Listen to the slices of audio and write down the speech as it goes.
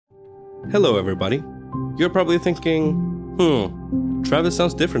Hello everybody. You're probably thinking, Travis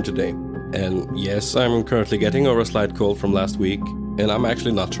sounds different today. And yes, I'm currently getting over a slight cold from last week, and I'm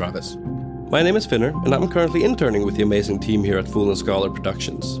actually not Travis. My name is Finner, and I'm currently interning with the amazing team here at Fool and Scholar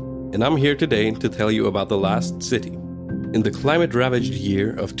Productions. And I'm here today to tell you about The Last City. In the climate-ravaged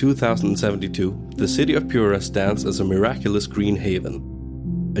year of 2072, the city of Pura stands as a miraculous green haven.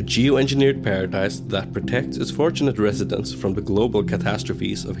 A geoengineered paradise that protects its fortunate residents from the global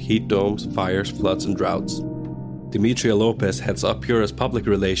catastrophes of heat domes, fires, floods, and droughts. Demetria Lopez heads up Pura's public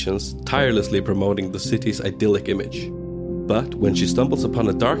relations, tirelessly promoting the city's idyllic image. But when she stumbles upon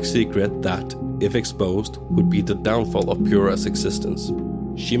a dark secret that, if exposed, would be the downfall of Pura's existence,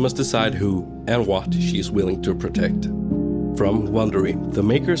 she must decide who and what she is willing to protect. From Wondery, the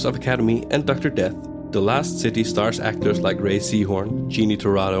makers of Academy and Dr. Death, The Last City stars actors like Ray Seahorn, Jeannie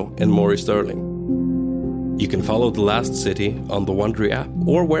Torrado, and Maury Sterling. You can follow The Last City on the Wondery app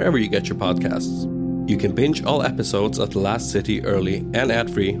or wherever you get your podcasts. You can binge all episodes of The Last City early and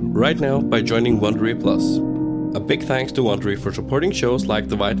ad-free right now by joining Wondery Plus. A big thanks to Wondery for supporting shows like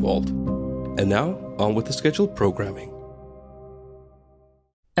The White Vault. And now, on with the scheduled programming.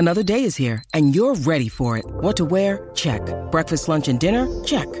 Another day is here, and you're ready for it. What to wear? Check. Breakfast, lunch, and dinner?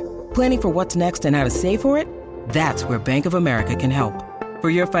 Check. Planning for what's next and how to save for it? That's where Bank of America can help. For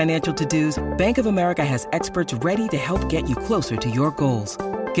your financial to-dos, Bank of America has experts ready to help get you closer to your goals.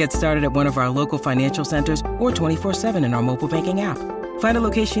 Get started at one of our local financial centers or 24/7 in our mobile banking app. Find a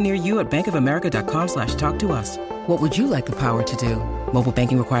location near you at bankofamerica.com/talktous. What would you like the power to do? Mobile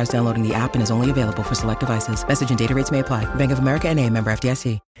banking requires downloading the app and is only available for select devices. Message and data rates may apply. Bank of America N.A., member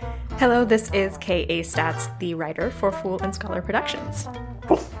FDIC. Hello, this is K.A. Stats, the writer for Fool and Scholar Productions.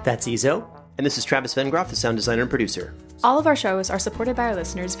 That's Ezo, and this is Travis Vengroff, the sound designer and producer. All of our shows are supported by our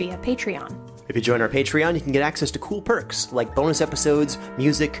listeners via Patreon. If you join our Patreon, you can get access to cool perks like bonus episodes,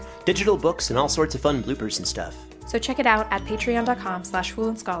 music, digital books, and all sorts of fun bloopers and stuff. So check it out at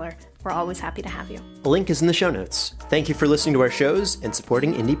patreon.com/foolandscholar. We're always happy to have you. A link is in the show notes. Thank you for listening to our shows and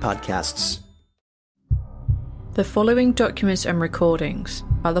supporting indie podcasts. The following documents and recordings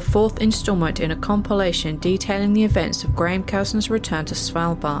are the fourth installment in a compilation detailing the events of Graham Kasner's return to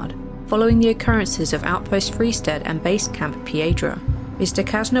Svalbard, following the occurrences of Outpost Freestead and Base Camp Piedra. Mr.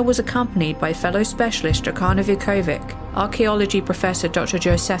 Kasner was accompanied by fellow specialist Dragana Vukovic, archaeology professor Dr.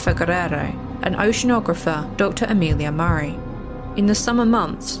 Josefa Guerrero, and oceanographer Dr. Amelia Murray. In the summer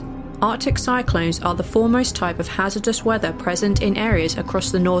months, Arctic cyclones are the foremost type of hazardous weather present in areas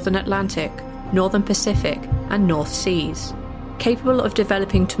across the northern Atlantic, northern Pacific, and North Seas, capable of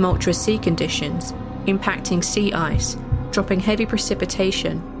developing tumultuous sea conditions, impacting sea ice, dropping heavy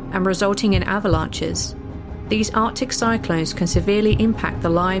precipitation, and resulting in avalanches. These Arctic cyclones can severely impact the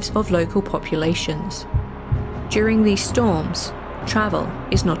lives of local populations. During these storms, travel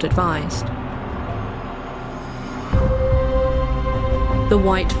is not advised. The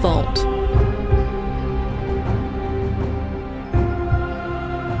White Vault.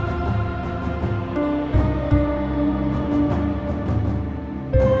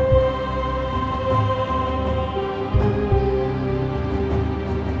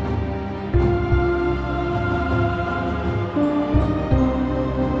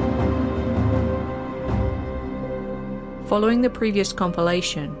 Following the previous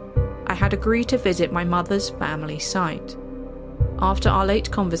compilation, I had agreed to visit my mother's family site. After our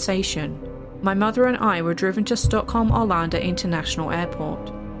late conversation, my mother and I were driven to Stockholm Arlanda International Airport,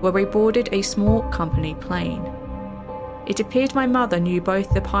 where we boarded a small company plane. It appeared my mother knew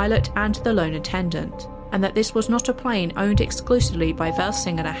both the pilot and the lone attendant, and that this was not a plane owned exclusively by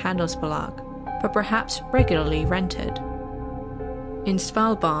Velsingerna Handelsbolag, but perhaps regularly rented. In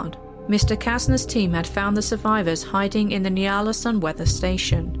Svalbard, Mr. Kasner's team had found the survivors hiding in the Ny-Ålesund weather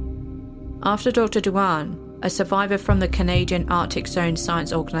station. After Dr. Duan, a survivor from the Canadian Arctic Zone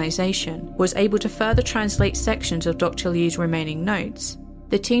Science Organization, was able to further translate sections of Dr. Liu's remaining notes,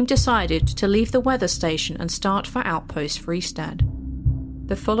 the team decided to leave the weather station and start for Outpost Freestead.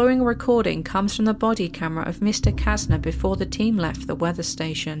 The following recording comes from the body camera of Mr. Kasner before the team left the weather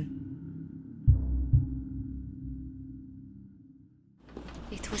station.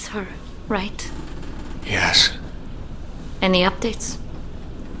 It was her, right? Yes. Any updates?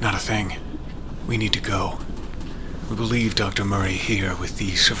 Not a thing. We need to go. We will leave Dr. Murray here with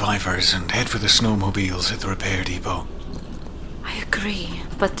the survivors and head for the snowmobiles at the repair depot. I agree,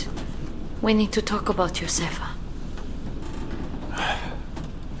 but we need to talk about Josefa.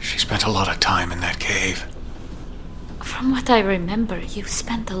 She spent a lot of time in that cave. From what I remember, you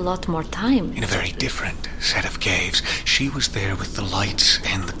spent a lot more time. In a very different set of caves. She was there with the lights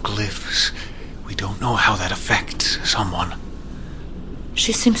and the glyphs. We don't know how that affects someone.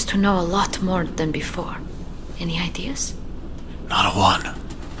 She seems to know a lot more than before. Any ideas? Not a one.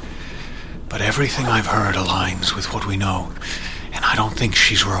 But everything I've heard aligns with what we know, and I don't think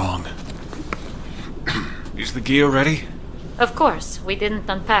she's wrong. Is the gear ready? Of course, we didn't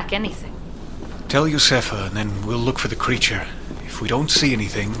unpack anything. Tell Yosefa, and then we'll look for the creature. If we don't see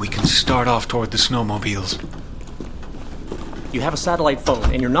anything, we can start off toward the snowmobiles. You have a satellite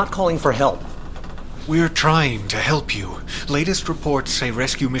phone, and you're not calling for help. We're trying to help you. Latest reports say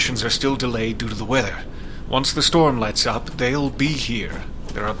rescue missions are still delayed due to the weather. Once the storm lets up, they'll be here.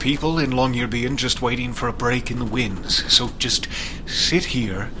 There are people in Longyearbyen just waiting for a break in the winds, so just sit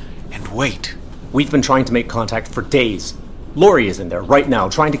here and wait. We've been trying to make contact for days. Lori is in there right now,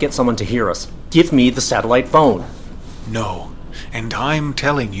 trying to get someone to hear us. Give me the satellite phone. No. And I'm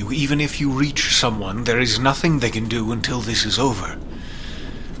telling you, even if you reach someone, there is nothing they can do until this is over.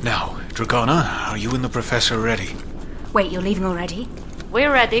 Now, Dragana, are you and the professor ready? Wait, you're leaving already?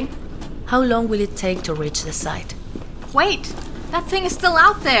 We're ready. How long will it take to reach the site? Wait! That thing is still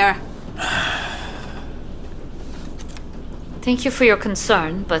out there! Thank you for your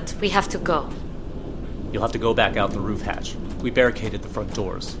concern, but we have to go. You'll have to go back out the roof hatch. We barricaded the front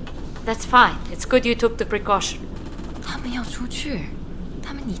doors. That's fine. It's good you took the precaution. 他们要出去，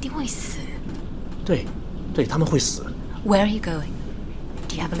他们一定会死。对，他们会死。 Where are you going?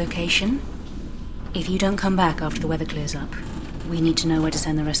 Do you have a location? If you don't come back after the weather clears up, we need to know where to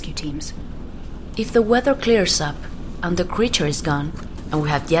send the rescue teams. If the weather clears up and the creature is gone and we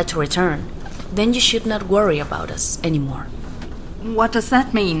have yet to return, then you should not worry about us anymore. What does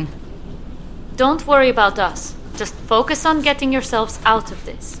that mean? Don't worry about us. Just focus on getting yourselves out of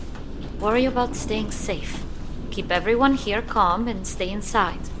this. Worry about staying safe. Keep everyone here calm and stay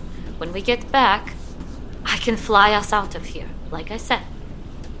inside. When we get back, I can fly us out of here, like I said.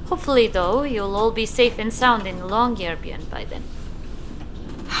 Hopefully, though, you'll all be safe and sound in Longyearbyen by then.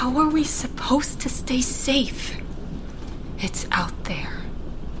 How are we supposed to stay safe? It's out there.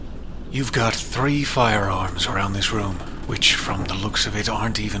 You've got 3 firearms around this room, which, from the looks of it,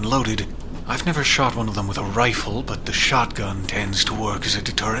 aren't even loaded. I've never shot one of them with a rifle, but the shotgun tends to work as a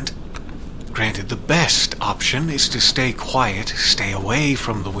deterrent. Granted, the best option is to stay quiet, stay away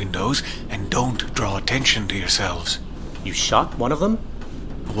from the windows, and don't draw attention to yourselves. You shot one of them?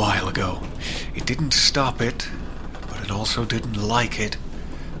 A while ago. It didn't stop it, but it also didn't like it.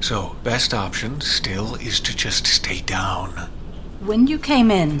 So, best option still is to just stay down. When you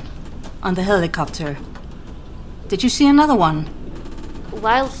came in on the helicopter, did you see another one?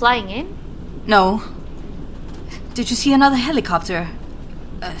 While flying in? No. Did you see another helicopter?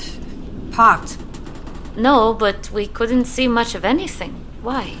 Parked? No, but we couldn't see much of anything.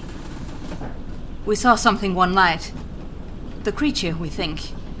 Why? We saw something one night. The creature, we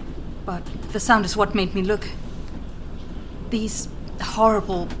think. But the sound is what made me look. These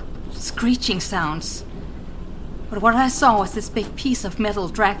horrible screeching sounds. But what I saw was this big piece of metal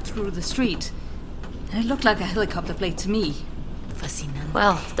dragged through the street. And it looked like a helicopter blade to me. Fascinante.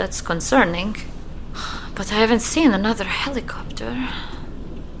 Well, that's concerning. But I haven't seen another helicopter.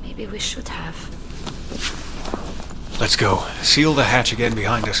 Maybe we should have. Let's go. Seal the hatch again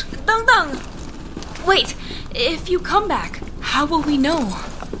behind us. Dang Dang! Wait, if you come back, how will we know?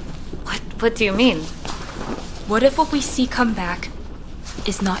 What do you mean? What if what we see come back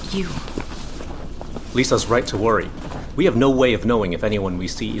is not you? Lisa's right to worry. We have no way of knowing if anyone we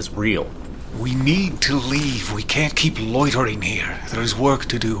see is real. We need to leave. We can't keep loitering here. There is work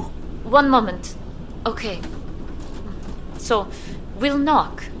to do. One moment. Okay. So, we'll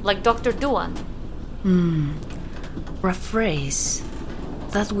knock, like Dr. Duan. A phrase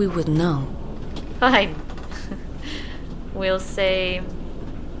that we would know. Fine. We'll say...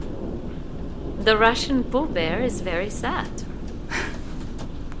 The Russian Pooh Bear is very sad.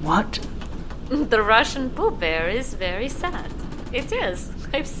 What? The Russian Pooh Bear is very sad. It is.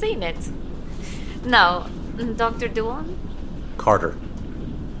 I've seen it. Now, Dr. Duan? Carter.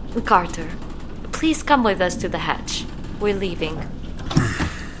 Carter, please come with us to the hatch. We're leaving.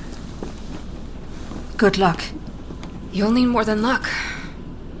 Good luck. You'll need more than luck.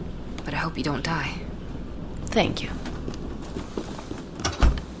 But I hope you don't die. Thank you.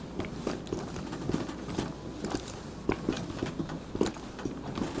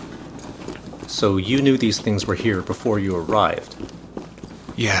 So you knew these things were here before you arrived?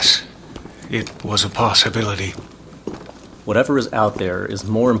 Yes, it was a possibility. Whatever is out there is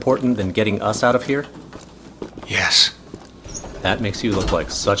more important than getting us out of here? Yes. That makes you look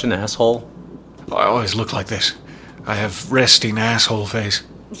like such an asshole. I always look like this. I have resting asshole face.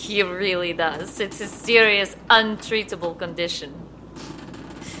 He really does. It's a serious, untreatable condition.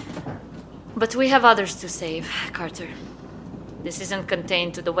 But we have others to save, Carter. This isn't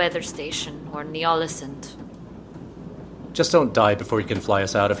contained to the weather station or Neolescent. Just don't die before you can fly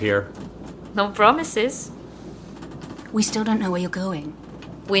us out of here. No promises. We still don't know where you're going.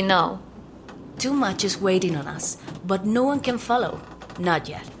 We know. Too much is waiting on us, but no one can follow. Not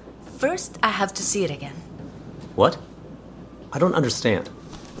yet. First, I have to see it again. What? I don't understand.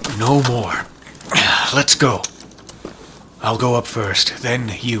 No more. Let's go. I'll go up first,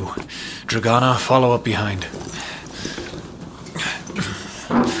 then you. Dragana, follow up behind.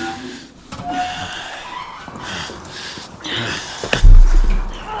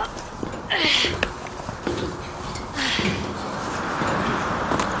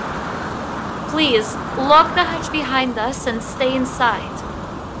 Please, lock the hatch behind us and stay inside.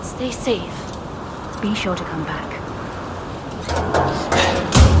 Stay safe. Be sure to come back.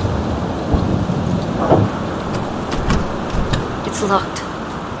 It's locked.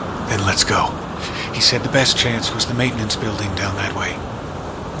 Then let's go. He said the best chance was the maintenance building down that way.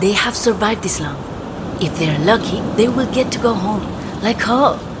 They have survived this long. If they're lucky, they will get to go home, like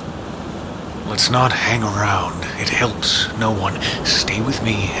Hall. Let's not hang around. It helps no one. Stay with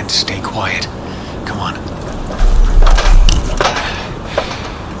me and stay quiet. Come on.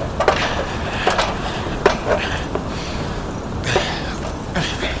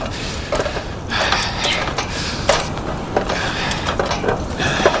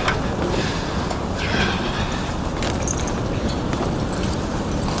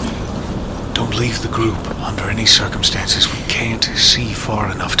 Don't leave the group under any circumstances. We can't see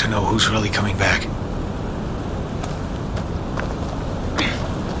far enough to know who's really coming back.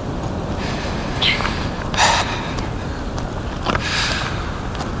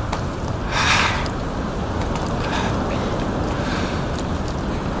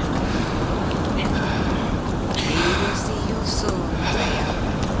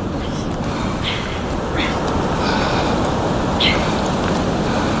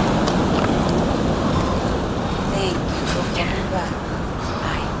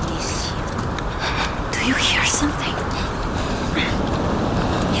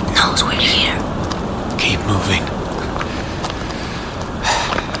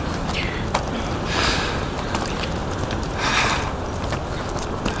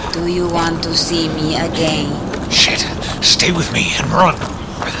 Do you want to see me again? Shit! Stay with me and run!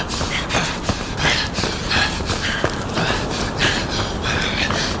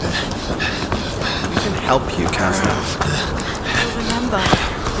 We can help you, Kazna. Remember,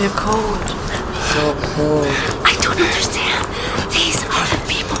 they're cold. So cold. I don't understand. These are the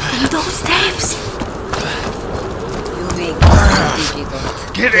people from those tapes. You make it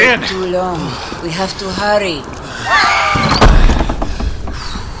difficult. Get in! Too long. We have to hurry.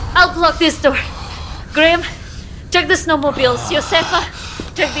 I'll block this door. Graham, check the snowmobiles. Josefa,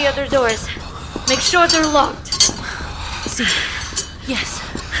 check the other doors. Make sure they're locked. See. Yes.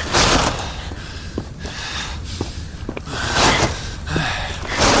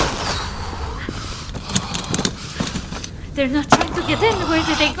 They're not trying to get in. Where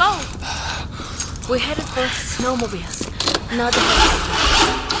did they go? We're headed for snowmobiles, not the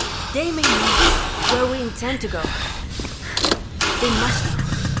helicopters. They may lead where we intend to go. They must.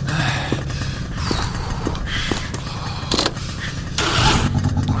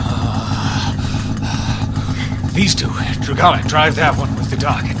 These two, Dragana, drive that one with the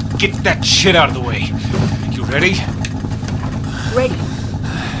dog and get that shit out of the way. You ready? Ready.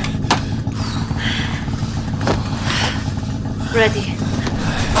 Ready.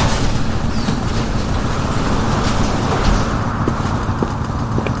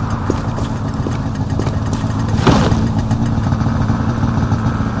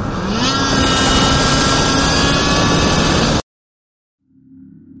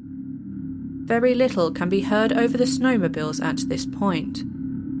 Very little can be heard over the snowmobiles at this point.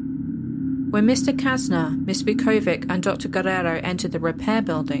 When Mr. Kazna, Miss Vukovic and Dr. Guerrero entered the repair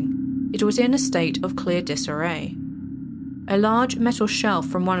building, it was in a state of clear disarray. A large metal shelf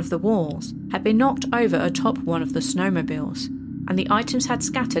from one of the walls had been knocked over atop one of the snowmobiles, and the items had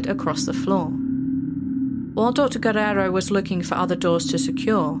scattered across the floor. While Dr. Guerrero was looking for other doors to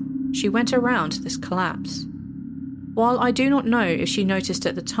secure, she went around this collapse. While I do not know if she noticed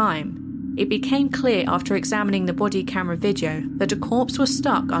at the time, it became clear after examining the body camera video that a corpse was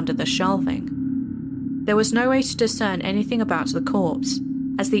stuck under the shelving. There was no way to discern anything about the corpse,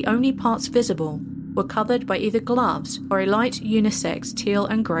 as the only parts visible were covered by either gloves or a light unisex teal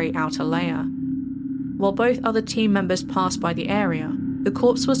and grey outer layer. While both other team members passed by the area, the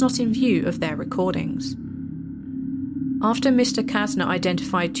corpse was not in view of their recordings. After Mr. Kazna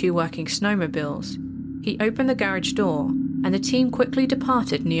identified 2 working snowmobiles, he opened the garage door and the team quickly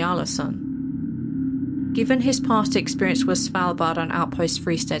departed Nyala-san. Given his past experience with Svalbard and Outpost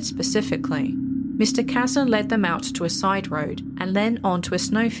Freestead specifically, Mr. Kazan led them out to a side road and then onto a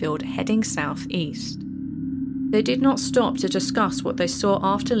snowfield heading southeast. They did not stop to discuss what they saw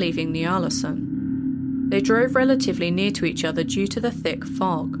after leaving Ny-Ålesund. They drove relatively near to each other due to the thick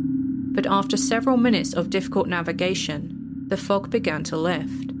fog, but after several minutes of difficult navigation, the fog began to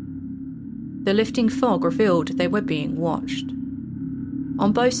lift. The lifting fog revealed they were being watched.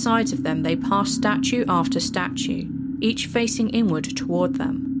 On both sides of them they passed statue after statue, each facing inward toward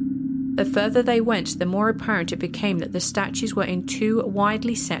them. The further they went, the more apparent it became that the statues were in two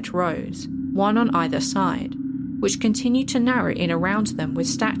widely set rows, one on either side, which continued to narrow in around them with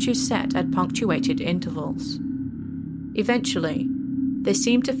statues set at punctuated intervals. Eventually, they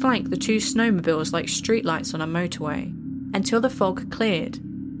seemed to flank the two snowmobiles like streetlights on a motorway, until the fog cleared,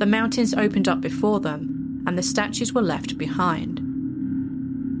 the mountains opened up before them, and the statues were left behind.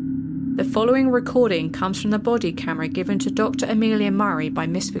 The following recording comes from the body camera given to Dr. Amelia Murray by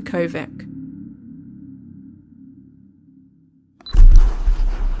Miss Vukovic.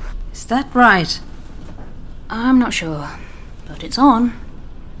 Is that right? I'm not sure, but it's on.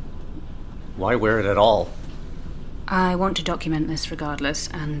 Why wear it at all? I want to document this regardless,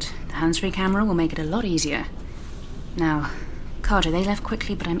 and the hands-free camera will make it a lot easier. Now, Carter, they left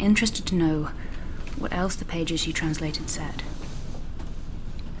quickly, but I'm interested to know what else the pages you translated said.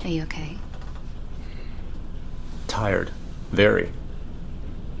 Are you okay? Tired. Very.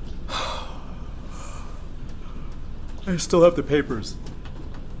 I still have the papers.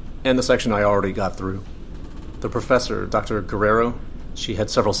 And the section I already got through. The professor, Dr. Guerrero, she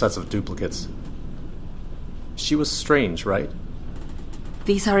had several sets of duplicates. She was strange, right?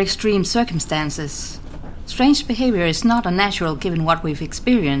 These are extreme circumstances. Strange behavior is not unnatural given what we've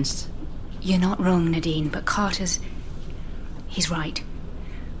experienced. You're not wrong, Nadine, but he's right.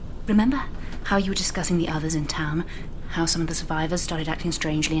 Remember how you were discussing the others in town? How some of the survivors started acting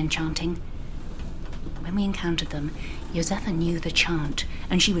strangely and chanting? When we encountered them, Josefa knew the chant,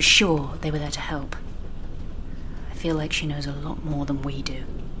 and she was sure they were there to help. I feel like she knows a lot more than we do.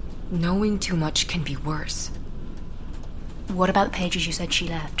 Knowing too much can be worse. What about the pages you said she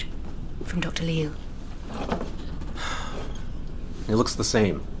left? From Dr. Liu? It looks the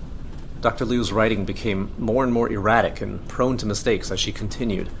same. Dr. Liu's writing became more and more erratic and prone to mistakes as she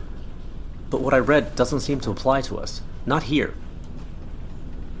continued. But what I read doesn't seem to apply to us. Not here.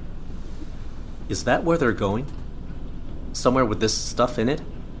 Is that where they're going? Somewhere with this stuff in it?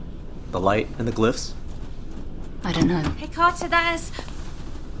 The light and the glyphs? I don't know. Hey Carter, there's...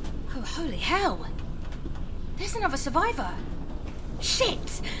 Oh, holy hell! There's another survivor!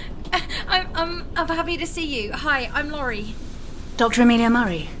 Shit! I'm happy to see you. Hi, I'm Laurie. Dr. Amelia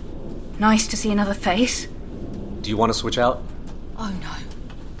Murray. Nice to see another face. Do you want to switch out? Oh no.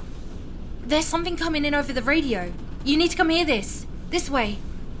 There's something coming in over the radio. You need to come hear this. This way.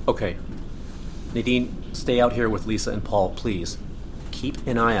 Okay. Nadine, stay out here with Lisa and Paul, please. Keep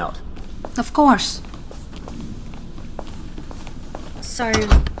an eye out. Of course. So,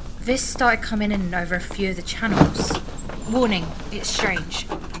 this started coming in over a few of the channels. Warning, it's strange.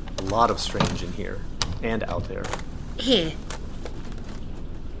 A lot of strange in here. And out there. Here.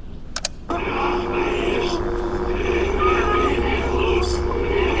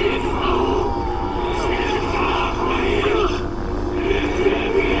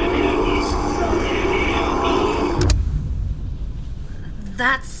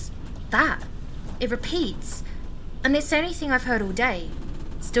 That's that. It repeats. And it's the only thing I've heard all day.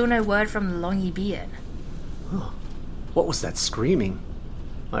 Still no word from Longyearbyen. What was that screaming?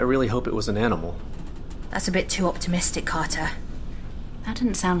 I really hope it was an animal. That's a bit too optimistic, Carter. That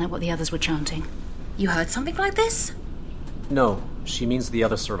didn't sound like what the others were chanting. You heard something like this? No, she means the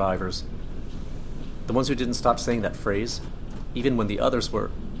other survivors. The ones who didn't stop saying that phrase, even when the others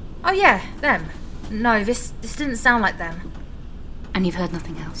were... Oh yeah, them. No, this didn't sound like them. And you've heard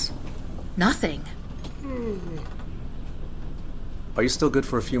nothing else? Nothing. Are you still good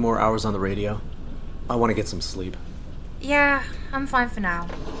for a few more hours on the radio? I want to get some sleep. Yeah, I'm fine for now.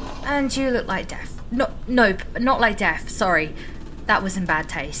 And you look like death. Nope, not like death, sorry. That was in bad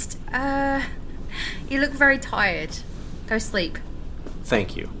taste. You look very tired. Go sleep.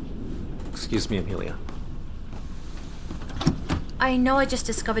 Thank you. Excuse me, Amelia. I know I just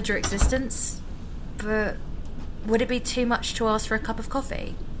discovered your existence, but would it be too much to ask for a cup of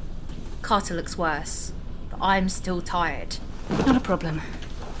coffee? Carter looks worse, but I'm still tired. Not a problem.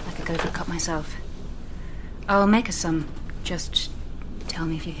 I could go for a cup myself. I'll make us some. Just tell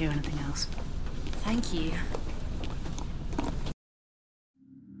me if you hear anything else. Thank you.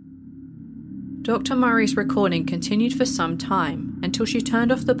 Dr. Murray's recording continued for some time until she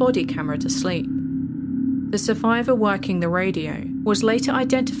turned off the body camera to sleep. The survivor working the radio was later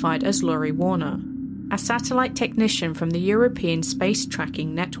identified as Laurie Warner, a satellite technician from the European Space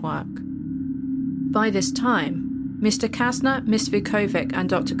Tracking Network. By this time, Mr. Kasner, Ms. Vukovic and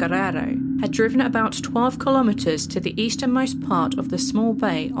Dr. Guerrero had driven about 12 kilometers to the easternmost part of the small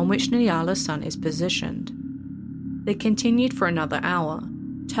bay on which Nyala Sun is positioned. They continued for another hour,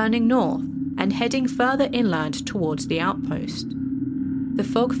 turning north and heading further inland towards the outpost. The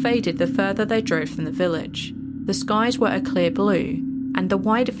fog faded the further they drove from the village. The skies were a clear blue, and the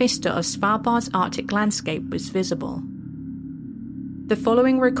wide vista of Svalbard's Arctic landscape was visible. The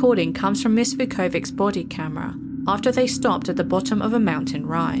following recording comes from Miss Vukovic's body camera after they stopped at the bottom of a mountain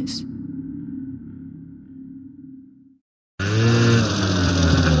rise.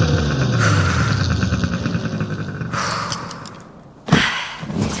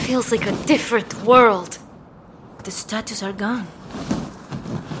 It feels like a different world. The statues are gone.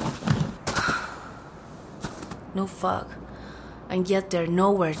 No fog, and yet they're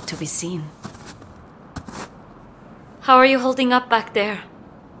nowhere to be seen. How are you holding up back there?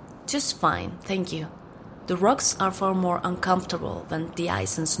 Just fine, thank you. The rocks are far more uncomfortable than the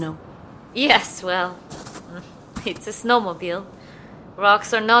ice and snow. Yes, well, it's a snowmobile.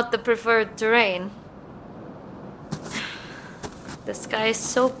 Rocks are not the preferred terrain. The sky is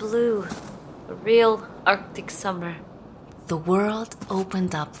so blue. A real Arctic summer. The world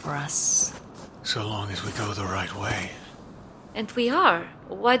opened up for us. So long as we go the right way. And we are.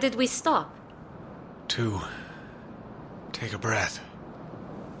 Why did we stop? To take a breath.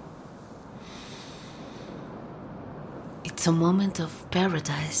 It's a moment of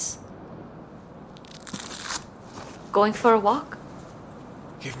paradise. Going for a walk?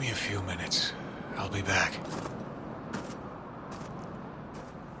 Give me a few minutes. I'll be back.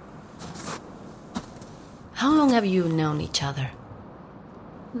 How long have you known each other?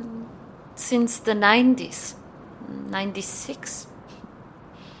 Since the 90s. 96.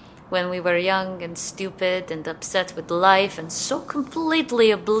 When we were young and stupid and upset with life and so completely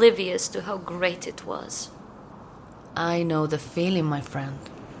oblivious to how great it was. I know the feeling, my friend.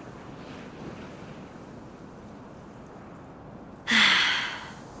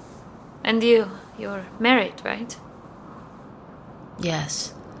 And you're married, right?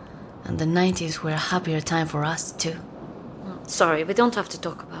 Yes. And the 90s were a happier time for us, too. Sorry, we don't have to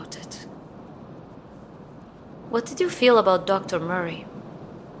talk about it. What did you feel about Dr. Murray?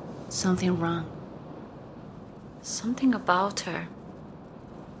 Something wrong. Something about her.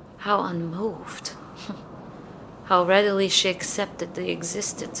 How unmoved. How readily she accepted the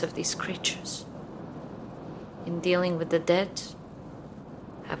existence of these creatures. In dealing with the dead,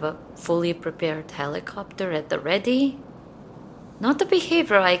 have a fully prepared helicopter at the ready. Not the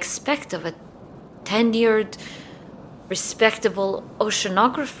behavior I expect of a tenured, respectable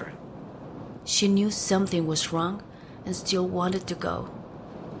oceanographer. She knew something was wrong and still wanted to go.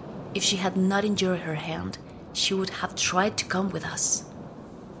 If she had not injured her hand, she would have tried to come with us.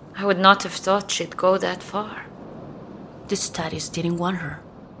 I would not have thought she'd go that far. The studies didn't want her.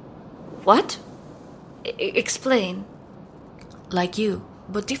 What? Explain. Like you,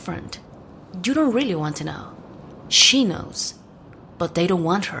 but different. You don't really want to know. She knows, but they don't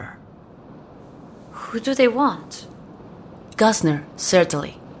want her. Who do they want? Gosner,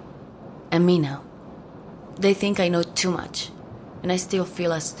 certainly. And me now. They think I know too much, and I still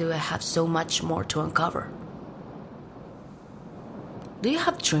feel as though I have so much more to uncover. Do you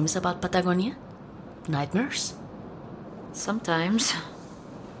have dreams about Patagonia? Nightmares? Sometimes.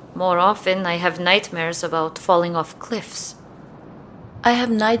 More often, I have nightmares about falling off cliffs. I have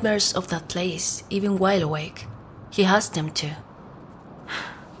nightmares of that place, even while awake. He has them too.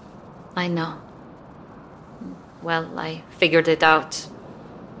 I know. Well, I figured it out.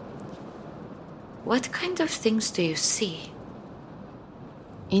 What kind of things do you see?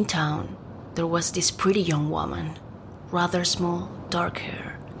 In town, there was this pretty young woman, rather small, dark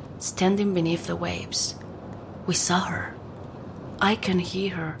hair, standing beneath the waves. We saw her. I can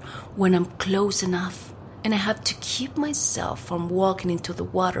hear her when I'm close enough, and I have to keep myself from walking into the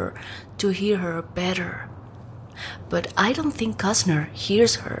water to hear her better. But I don't think Costner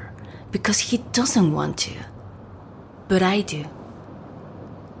hears her because he doesn't want to. But I do.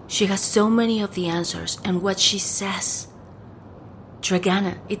 She has so many of the answers and what she says.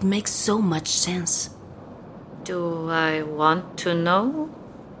 Dragana, it makes so much sense. Do I want to know?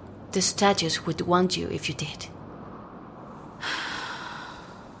 The statues would want you if you did.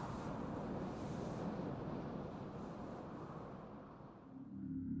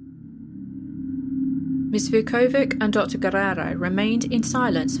 Ms. Vukovic and Dr. Guerrero remained in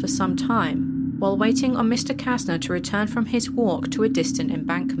silence for some time while waiting on Mr. Kasner to return from his walk to a distant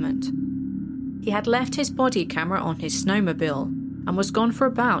embankment. He had left his body camera on his snowmobile and was gone for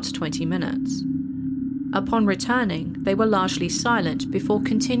about 20 minutes. Upon returning, they were largely silent before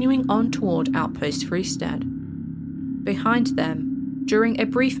continuing on toward Outpost Freestead. Behind them, during a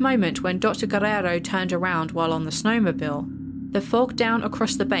brief moment when Dr. Guerrero turned around while on the snowmobile, the fog down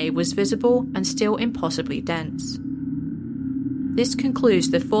across the bay was visible and still impossibly dense. This concludes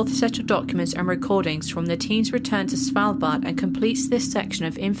the fourth set of documents and recordings from the team's return to Svalbard and completes this section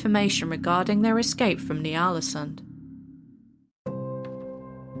of information regarding their escape from Ny-Ålesund.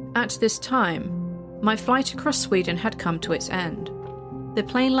 At this time, my flight across Sweden had come to its end. The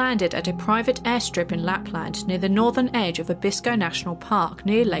plane landed at a private airstrip in Lapland near the northern edge of Abisko National Park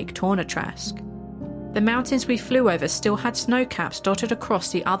near Lake Torneträsk. The mountains we flew over still had snowcaps dotted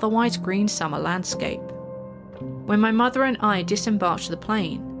across the otherwise green summer landscape. When my mother and I disembarked the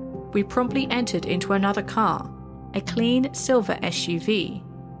plane, we promptly entered into another car, a clean silver SUV,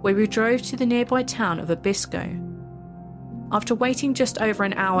 where we drove to the nearby town of Abisko. After waiting just over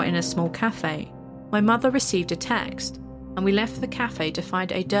an hour in a small cafe, my mother received a text, and we left the cafe to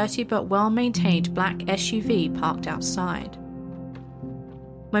find a dirty but well-maintained black SUV parked outside.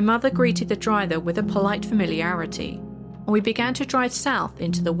 My mother greeted the driver with a polite familiarity, and we began to drive south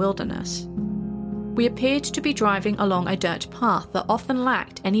into the wilderness. We appeared to be driving along a dirt path that often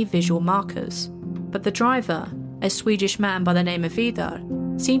lacked any visual markers, but the driver, a Swedish man by the name of Vidar,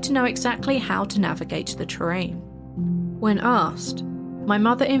 seemed to know exactly how to navigate the terrain. When asked, my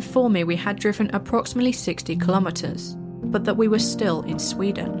mother informed me we had driven approximately 60 kilometers, but that we were still in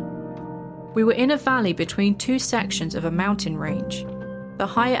Sweden. We were in a valley between two sections of a mountain range, the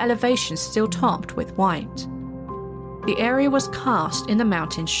higher elevations still topped with white. The area was cast in the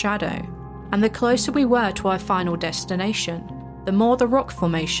mountain's shadow, and the closer we were to our final destination, the more the rock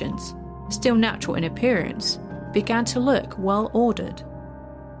formations, still natural in appearance, began to look well ordered.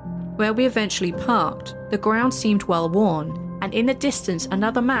 Where we eventually parked, the ground seemed well worn, and in the distance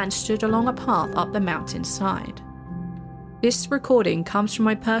another man stood along a path up the mountain side. This recording comes from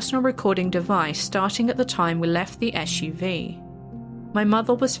my personal recording device starting at the time we left the SUV. My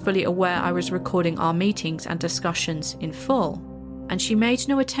mother was fully aware I was recording our meetings and discussions in full, and she made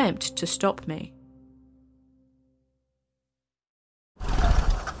no attempt to stop me.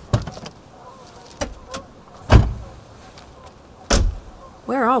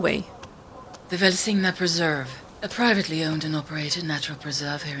 Where are we? The Velsigna Preserve, a privately owned and operated natural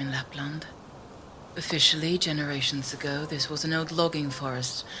preserve here in Lapland. Officially, generations ago, this was an old logging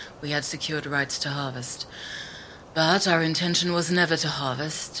forest we had secured rights to harvest. But our intention was never to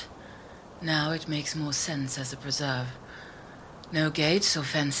harvest. Now it makes more sense as a preserve. No gates or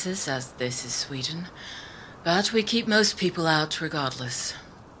fences, as this is Sweden, but we keep most people out regardless.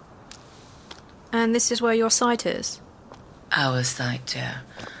 And this is where your site is? Our site, dear.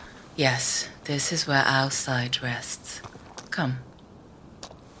 Yes, this is where our site rests. Come.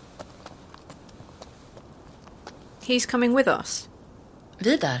 He's coming with us?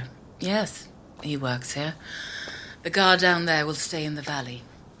 Vidar? Yes, he works here. The guard down there will stay in the valley.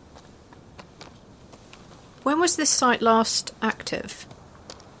 When was this site last active?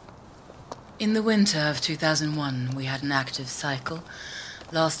 In the winter of 2001, we had an active cycle,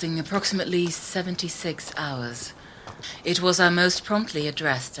 lasting approximately 76 hours. It was our most promptly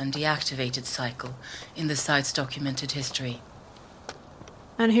addressed and deactivated cycle in the site's documented history.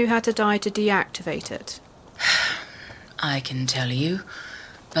 And who had to die to deactivate it? I can tell you,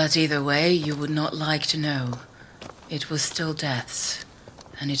 but either way, you would not like to know. It was still deaths,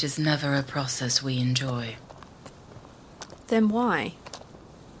 and it is never a process we enjoy. Then why?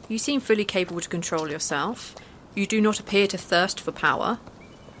 You seem fully capable to control yourself. You do not appear to thirst for power.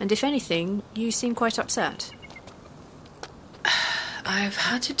 And if anything, you seem quite upset. I've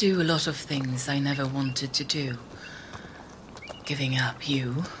had to do a lot of things I never wanted to do. Giving up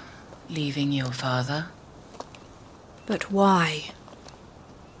you, leaving your father. But why?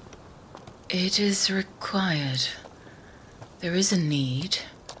 It is required. There is a need,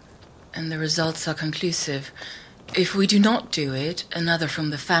 and the results are conclusive. If we do not do it, another from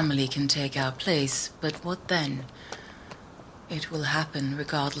the family can take our place, but what then? It will happen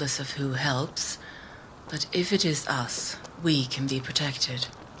regardless of who helps, but if it is us, we can be protected.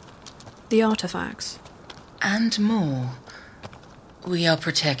 The artifacts. And more. We are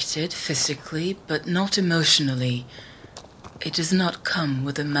protected physically, but not emotionally. It does not come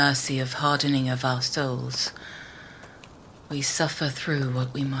with the mercy of hardening of our souls. We suffer through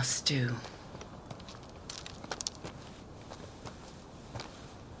what we must do.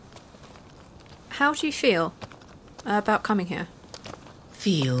 How do you feel about coming here?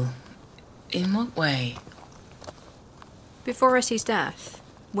 Feel? In what way? Before Essie's death,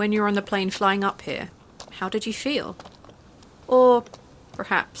 when you were on the plane flying up here, how did you feel? Or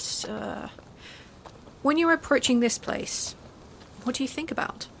perhaps, when you were approaching this place, what do you think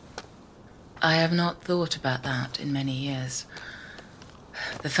about? I have not thought about that in many years.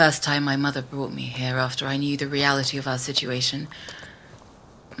 The first time my mother brought me here after I knew the reality of our situation,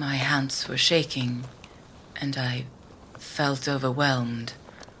 my hands were shaking and I felt overwhelmed.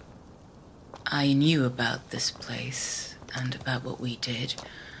 I knew about this place and about what we did,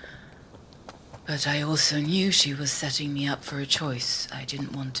 but I also knew she was setting me up for a choice I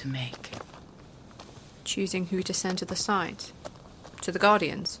didn't want to make. Choosing who to send to the site? To the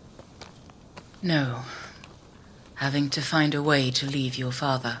Guardians? No. Having to find a way to leave your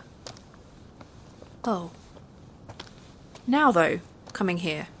father. Oh. Now, though, coming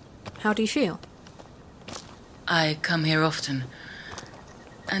here, how do you feel? I come here often.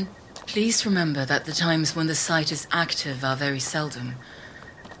 And please remember that the times when the site is active are very seldom.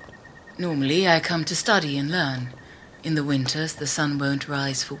 Normally, I come to study and learn. In the winters, the sun won't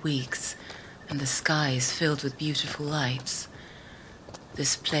rise for weeks, and the sky is filled with beautiful lights.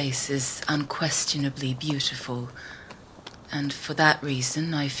 This place is unquestionably beautiful, and for that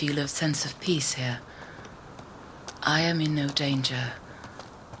reason I feel a sense of peace here. I am in no danger.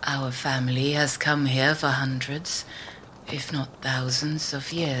 Our family has come here for hundreds, if not thousands,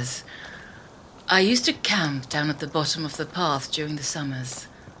 of years. I used to camp down at the bottom of the path during the summers.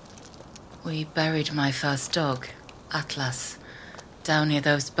 We buried my first dog, Atlas, down near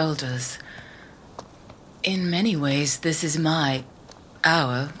those boulders. In many ways, this is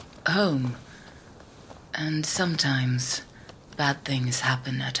our home. And sometimes bad things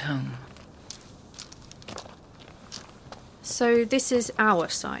happen at home. So this is our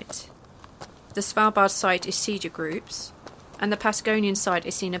site. The Svalbard site is Seeger Group's, and the Patagonian site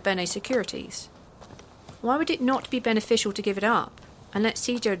is Sina Bene Securities. Why would it not be beneficial to give it up and let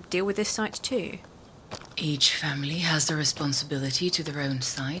Seeger deal with this site too? Each family has the responsibility to their own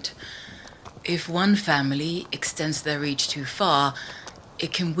site. If one family extends their reach too far,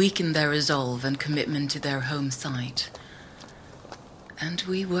 it can weaken their resolve and commitment to their home site. And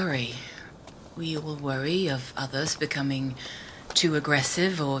we worry. We all worry of others becoming too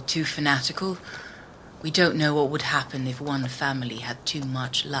aggressive or too fanatical. We don't know what would happen if one family had too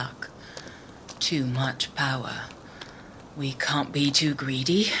much luck, too much power. We can't be too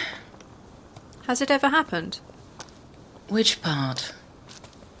greedy. Has it ever happened? Which part?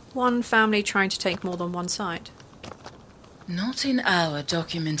 One family trying to take more than one side. Not in our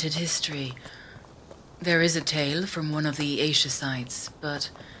documented history. There is a tale from one of the Asia sites, but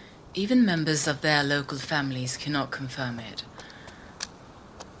even members of their local families cannot confirm it.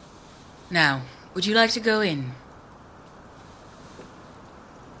 Now, would you like to go in?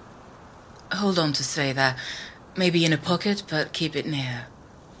 Hold on to stay there. Maybe in a pocket, but keep it near.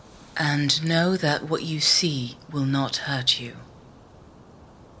 And know that what you see will not hurt you.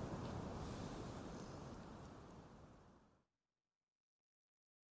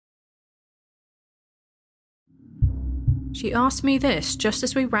 She asked me this just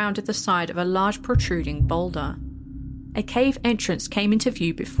as we rounded the side of a large protruding boulder. A cave entrance came into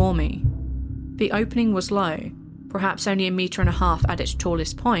view before me. The opening was low, perhaps only 1.5 meters at its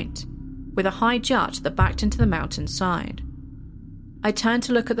tallest point, with a high jut that backed into the mountain side. I turned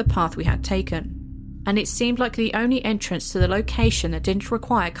to look at the path we had taken, and it seemed like the only entrance to the location that didn't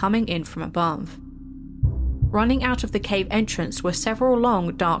require coming in from above. Running out of the cave entrance were several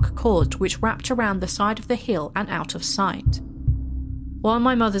long, dark cords which wrapped around the side of the hill and out of sight. While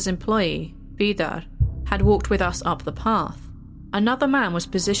my mother's employee, Vidar, had walked with us up the path, another man was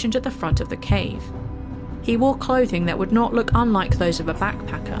positioned at the front of the cave. He wore clothing that would not look unlike those of a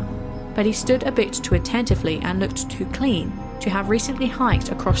backpacker, but he stood a bit too attentively and looked too clean to have recently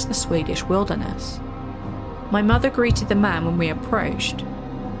hiked across the Swedish wilderness. My mother greeted the man when we approached,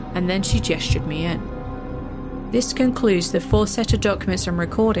 and then she gestured me in. This concludes the full set of documents and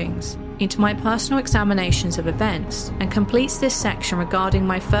recordings into my personal examinations of events and completes this section regarding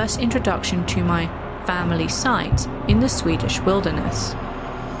my first introduction to my family site in the Swedish wilderness.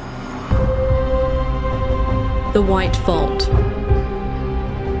 The White Vault.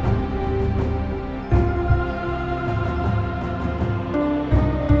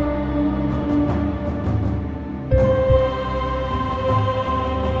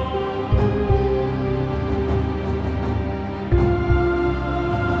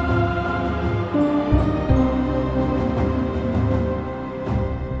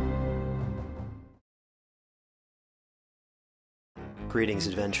 Greetings,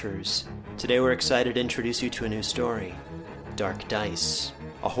 adventurers. Today we're excited to introduce you to a new story, Dark Dice,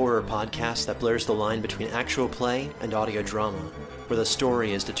 a horror podcast that blurs the line between actual play and audio drama, where the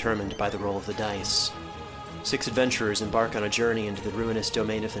story is determined by the roll of the dice. 6 adventurers embark on a journey into the ruinous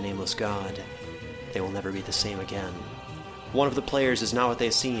domain of the Nameless God. They will never be the same again. One of the players is not what they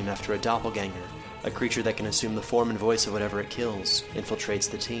seem after a doppelganger, a creature that can assume the form and voice of whatever it kills, infiltrates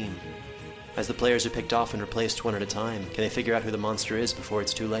the team. As the players are picked off and replaced one at a time, can they figure out who the monster is before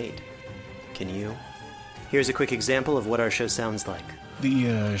it's too late? Can you? Here's a quick example of what our show sounds like.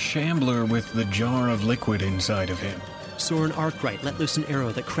 The shambler with the jar of liquid inside of him. Soren Arkwright let loose an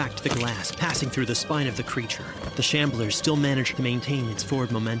arrow that cracked the glass, passing through the spine of the creature. The shambler still managed to maintain its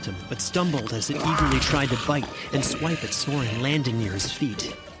forward momentum, but stumbled as it eagerly tried to bite and swipe at Soren, landing near his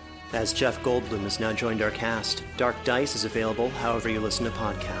feet. As Jeff Goldblum has now joined our cast, Dark Dice is available however you listen to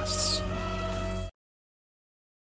podcasts.